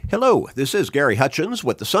Hello, this is Gary Hutchins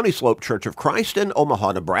with the Sunny Slope Church of Christ in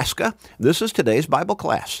Omaha, Nebraska. This is today's Bible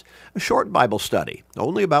class, a short Bible study,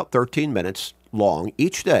 only about 13 minutes long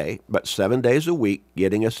each day, but 7 days a week,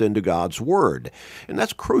 getting us into God's Word. And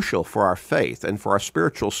that's crucial for our faith and for our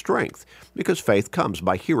spiritual strength, because faith comes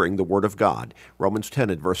by hearing the Word of God, Romans 10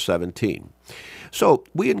 and verse 17. So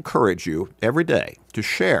we encourage you every day to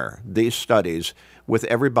share these studies with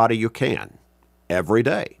everybody you can, every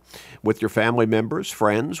day, with your family members,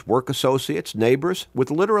 friends, work associates, neighbors,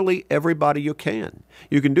 with literally everybody you can.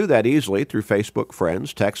 You can do that easily through Facebook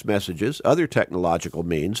friends, text messages, other technological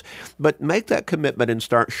means, but make that commitment and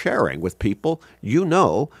start sharing with people you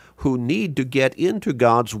know who need to get into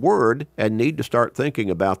God's Word and need to start thinking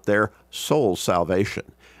about their soul's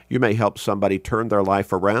salvation. You may help somebody turn their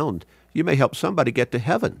life around. You may help somebody get to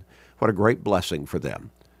heaven. What a great blessing for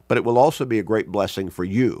them. But it will also be a great blessing for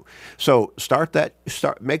you. So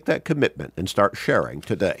make that commitment and start sharing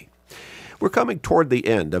today. We're coming toward the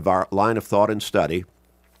end of our line of thought and study,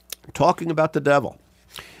 talking about the devil.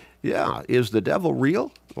 Yeah, is the devil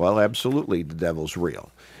real? Well, absolutely the devil's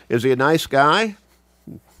real. Is he a nice guy?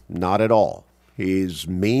 Not at all. He's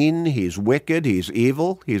mean, he's wicked, he's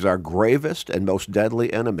evil, he's our gravest and most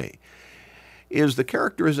deadly enemy. Is the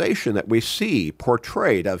characterization that we see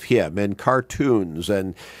portrayed of him in cartoons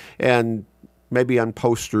and maybe on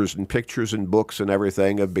posters and pictures and books and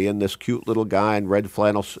everything of being this cute little guy in red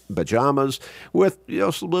flannel pajamas with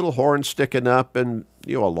some little horns sticking up and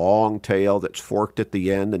a long tail that's forked at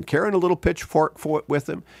the end and carrying a little pitchfork with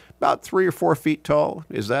him, about 3 or 4 feet tall.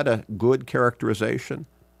 Is that a good characterization?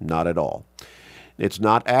 Not at all. It's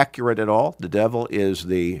not accurate at all. The devil is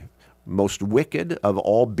the most wicked of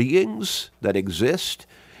all beings that exist,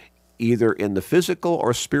 either in the physical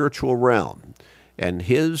or spiritual realm. And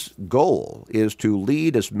his goal is to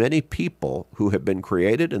lead as many people who have been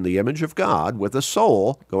created in the image of God with a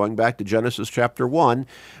soul, going back to Genesis chapter 1,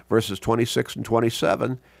 verses 26 and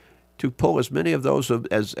 27, to pull as many of those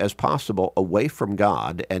as possible away from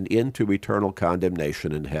God and into eternal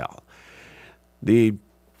condemnation in hell. The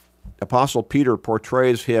Apostle Peter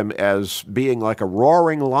portrays him as being like a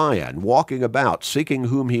roaring lion, walking about, seeking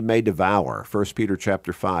whom he may devour. 1 Peter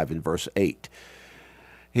chapter 5 and verse 8.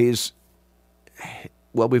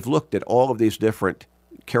 We've looked at all of these different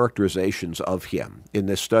characterizations of him in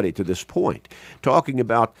this study to this point, talking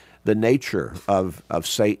about the nature of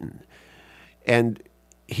Satan. And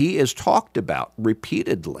he is talked about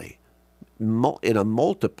repeatedly in a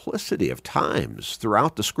multiplicity of times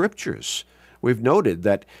throughout the Scriptures. We've noted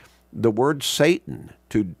that the word Satan,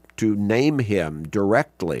 to name him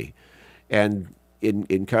directly and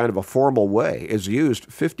in kind of a formal way, is used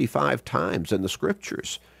 55 times in the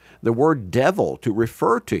Scriptures. The word devil, to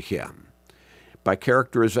refer to him by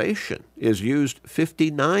characterization, is used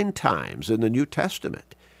 59 times in the New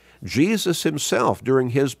Testament. Jesus himself,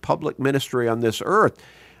 during his public ministry on this earth,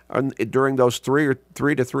 during those 3 to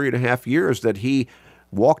 3.5 years that he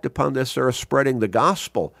walked upon this earth spreading the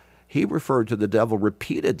gospel, he referred to the devil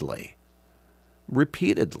repeatedly.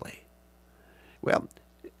 Repeatedly. Well,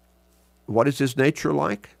 what is his nature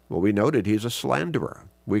like? Well, we noted he's a slanderer.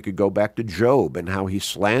 We could go back to Job and how he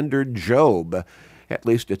slandered Job, at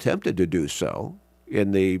least attempted to do so,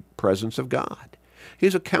 in the presence of God.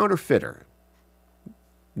 He's a counterfeiter,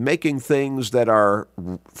 making things that are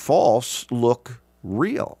false look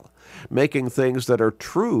real, making things that are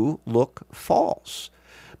true look false,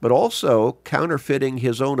 but also counterfeiting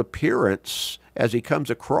his own appearance as he comes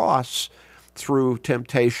across through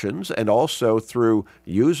temptations and also through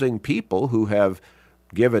using people who have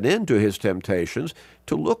given in to his temptations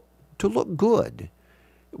to look good.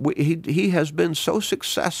 He has been so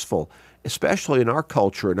successful, especially in our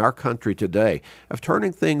culture, in our country today, of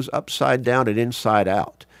turning things upside down and inside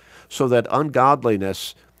out, so that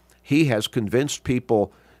ungodliness, he has convinced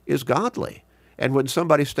people, is godly. And when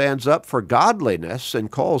somebody stands up for godliness and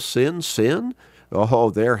calls sin, sin, oh,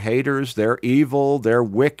 they're haters, they're evil, they're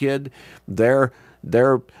wicked, they're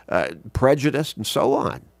prejudiced, and so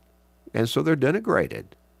on. And so they're denigrated.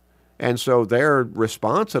 And so their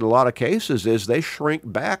response in a lot of cases is they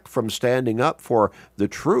shrink back from standing up for the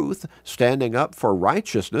truth, standing up for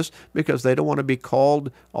righteousness, because they don't want to be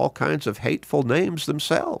called all kinds of hateful names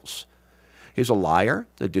themselves. He's a liar,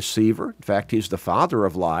 a deceiver. In fact, he's the father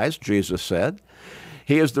of lies, Jesus said.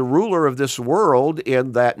 He is the ruler of this world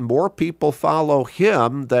in that more people follow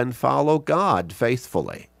him than follow God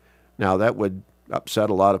faithfully. Now, that would upset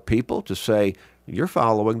a lot of people to say, you're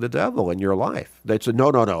following the devil in your life. They say,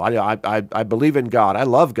 no, I believe in God. I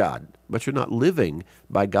love God. But you're not living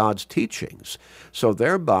by God's teachings. So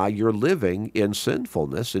thereby you're living in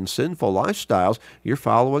sinfulness, in sinful lifestyles. You're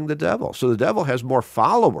following the devil. So the devil has more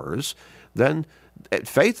followers than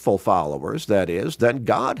faithful followers, that is, than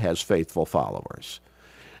God has faithful followers.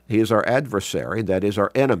 He is our adversary, that is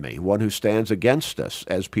our enemy, one who stands against us,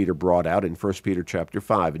 as Peter brought out in 1 Peter chapter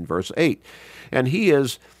 5 and verse 8. And he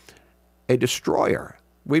is a destroyer.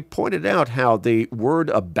 We pointed out how the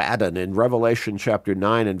word Abaddon in Revelation chapter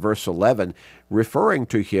 9 and verse 11, referring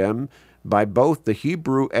to him by both the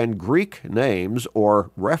Hebrew and Greek names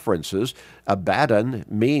or references, Abaddon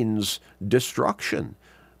means destruction.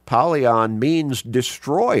 Apollyon means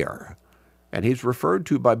destroyer. And he's referred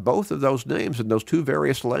to by both of those names in those two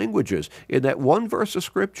various languages in that one verse of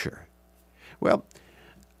Scripture. Well,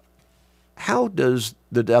 how does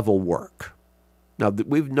the devil work? Now,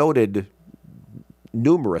 we've noted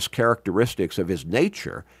numerous characteristics of his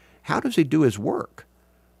nature. How does he do his work?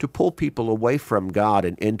 To pull people away from God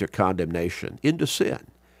and into condemnation, into sin.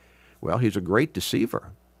 Well, he's a great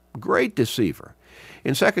deceiver. Great deceiver.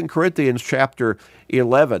 In 2 Corinthians chapter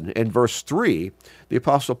 11 and verse 3, the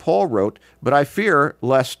Apostle Paul wrote, "But I fear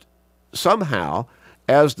lest somehow,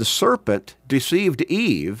 as the serpent deceived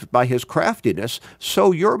Eve by his craftiness,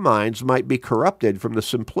 so your minds might be corrupted from the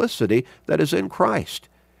simplicity that is in Christ."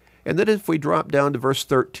 And then if we drop down to verse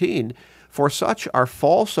 13, "For such are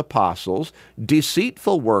false apostles,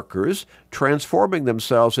 deceitful workers, transforming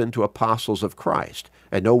themselves into apostles of Christ.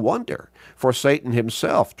 And no wonder, for Satan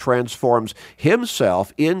himself transforms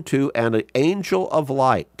himself into an angel of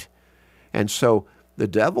light." And so the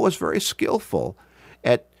devil is very skillful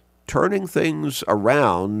at turning things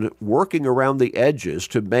around, working around the edges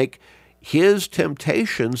to make his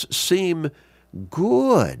temptations seem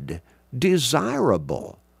good,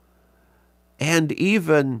 desirable, and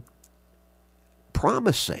even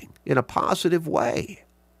promising in a positive way.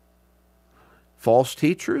 False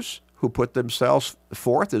teachers who put themselves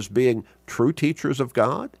forth as being true teachers of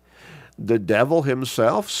God. The devil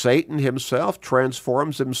himself, Satan himself,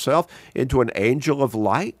 transforms himself into an angel of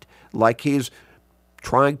light, like he's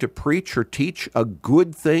trying to preach or teach a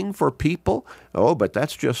good thing for people. Oh, but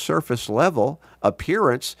that's just surface level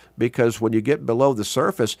appearance, because when you get below the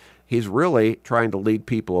surface, he's really trying to lead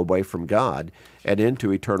people away from God and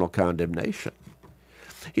into eternal condemnation.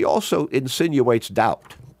 He also insinuates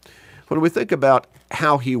doubt. When we think about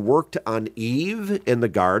how he worked on Eve in the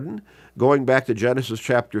garden, going back to Genesis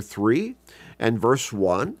chapter 3 and verse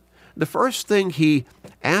 1, the first thing he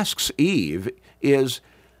asks Eve is,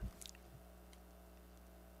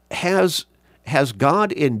 Has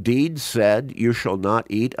God indeed said, you shall not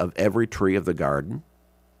eat of every tree of the garden?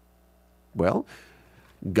 Well,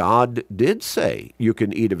 God did say you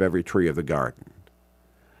can eat of every tree of the garden.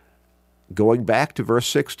 Going back to verse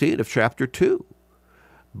 16 of chapter 2.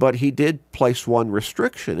 But he did place one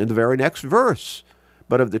restriction in the very next verse.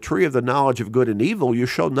 But of the tree of the knowledge of good and evil you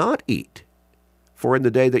shall not eat, for in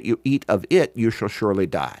the day that you eat of it you shall surely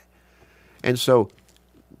die. And so,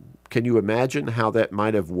 can you imagine how that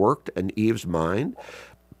might have worked in Eve's mind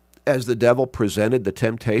as the devil presented the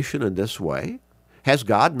temptation in this way? Has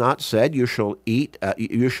God not said you shall not eat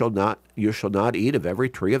of every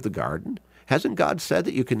tree of the garden? Hasn't God said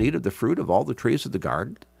that you can eat of the fruit of all the trees of the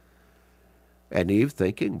garden? And Eve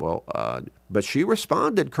thinking, but she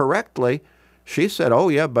responded correctly. She said, oh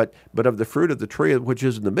yeah, but of the fruit of the tree which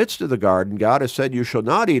is in the midst of the garden, God has said you shall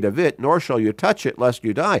not eat of it, nor shall you touch it, lest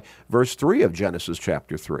you die. Verse 3 of Genesis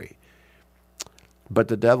chapter 3. But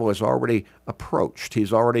the devil has already approached.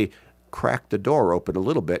 He's already cracked the door open a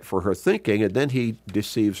little bit for her thinking, and then he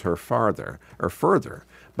deceives her further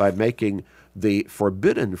by making the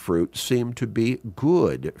forbidden fruit seem to be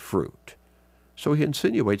good fruit. So he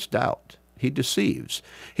insinuates doubt. He deceives.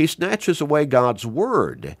 He snatches away God's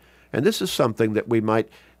word. And this is something that we might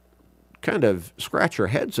kind of scratch our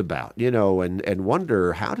heads about, and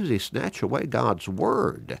wonder, how does he snatch away God's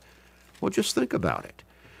word? Well, just think about it.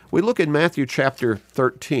 We look in Matthew chapter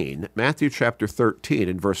 13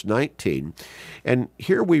 in verse 19, and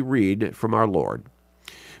here we read from our Lord,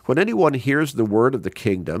 "When anyone hears the word of the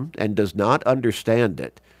kingdom and does not understand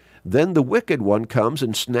it, then the wicked one comes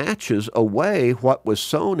and snatches away what was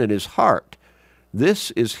sown in his heart.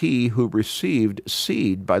 This is he who received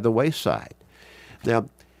seed by the wayside." Now,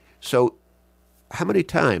 so how many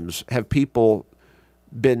times have people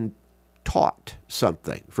been taught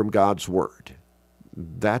something from God's word?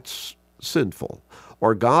 That's sinful.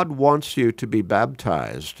 Or God wants you to be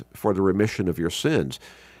baptized for the remission of your sins.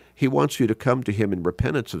 He wants you to come to him in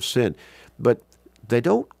repentance of sin. But they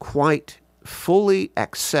don't quite fully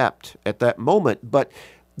accept at that moment, but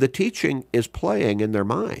the teaching is playing in their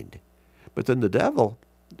mind. But then the devil,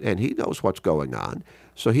 and he knows what's going on,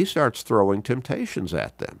 so he starts throwing temptations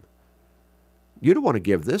at them. You don't want to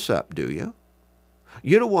give this up, do you?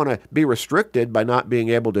 You don't want to be restricted by not being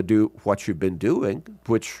able to do what you've been doing,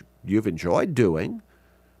 which you've enjoyed doing,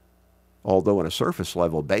 although on a surface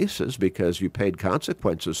level basis, because you paid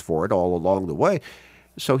consequences for it all along the way.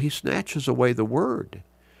 So he snatches away the word.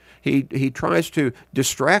 He tries to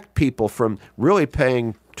distract people from really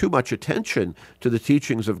paying too much attention to the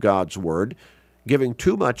teachings of God's word, giving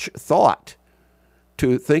too much thought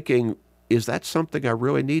to thinking, is that something I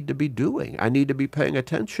really need to be doing? I need to be paying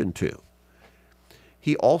attention to.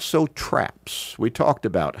 He also traps. We talked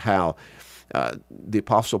about how the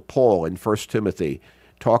Apostle Paul in 1 Timothy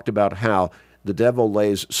talked about how the devil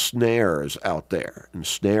lays snares out there, and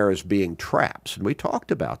snares being traps. And we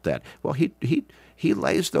talked about that. Well, he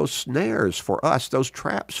lays those snares for us, those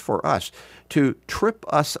traps for us, to trip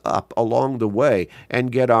us up along the way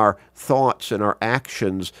and get our thoughts and our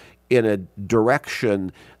actions in a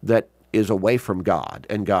direction that is away from God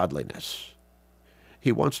and godliness.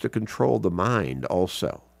 He wants to control the mind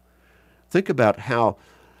also. Think about how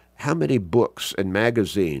many books and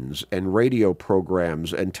magazines and radio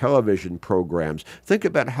programs and television programs, think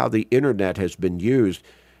about how the internet has been used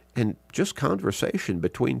in just conversation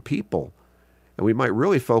between people. And we might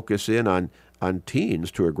really focus in on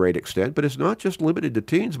teens to a great extent, but it's not just limited to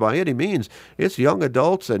teens by any means. It's young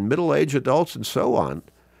adults and middle-aged adults and so on.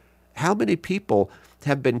 How many people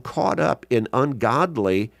have been caught up in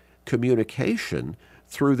ungodly communication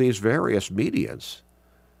through these various medias?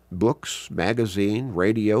 Books, magazine,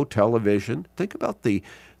 radio, television. Think about the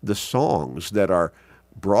songs that are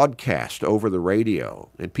broadcast over the radio,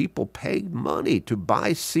 and people pay money to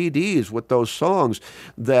buy CDs with those songs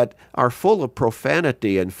that are full of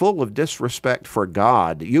profanity and full of disrespect for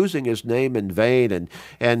God, using his name in vain,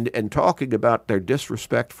 and talking about their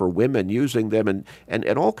disrespect for women, using them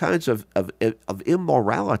and all kinds of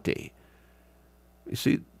immorality. You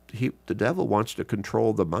see, the devil wants to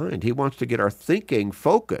control the mind. He wants to get our thinking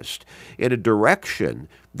focused in a direction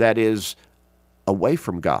that is away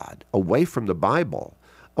from God, away from the Bible,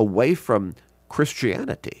 away from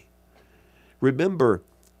Christianity. Remember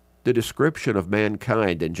the description of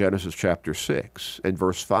mankind in Genesis chapter 6 and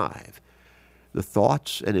verse 5. The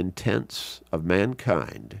thoughts and intents of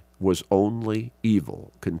mankind was only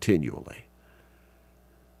evil continually.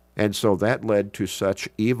 And so that led to such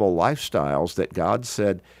evil lifestyles that God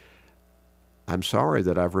said, I'm sorry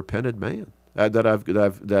that I've repented man, that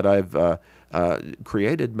I've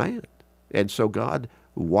created man. And so God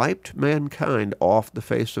wiped mankind off the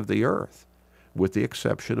face of the earth, with the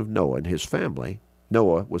exception of Noah and his family.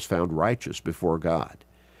 Noah was found righteous before God.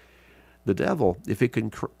 The devil, if he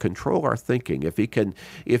can control our thinking, if he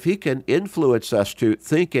can influence us to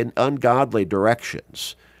think in ungodly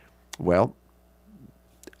directions, well,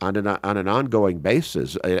 on an ongoing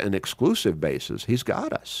basis, an exclusive basis, he's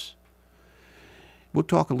got us. We'll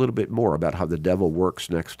talk a little bit more about how the devil works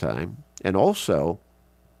next time, and also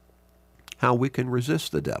how we can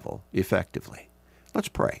resist the devil effectively. Let's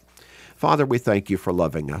pray. Father, we thank you for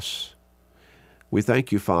loving us. We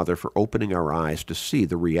thank you, Father, for opening our eyes to see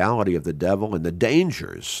the reality of the devil and the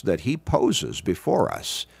dangers that he poses before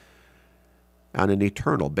us on an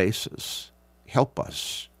eternal basis. Help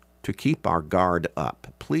us to keep our guard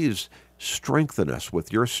up. Please strengthen us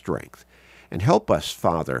with your strength, and help us,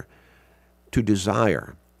 Father, to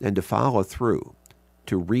desire and to follow through,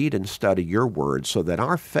 to read and study your word so that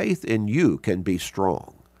our faith in you can be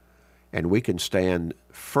strong and we can stand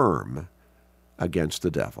firm against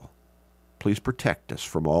the devil. Please protect us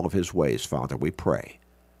from all of his ways, Father, we pray,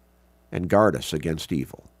 and guard us against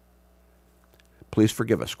evil. Please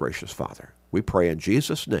forgive us, gracious Father. We pray in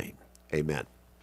Jesus' name. Amen.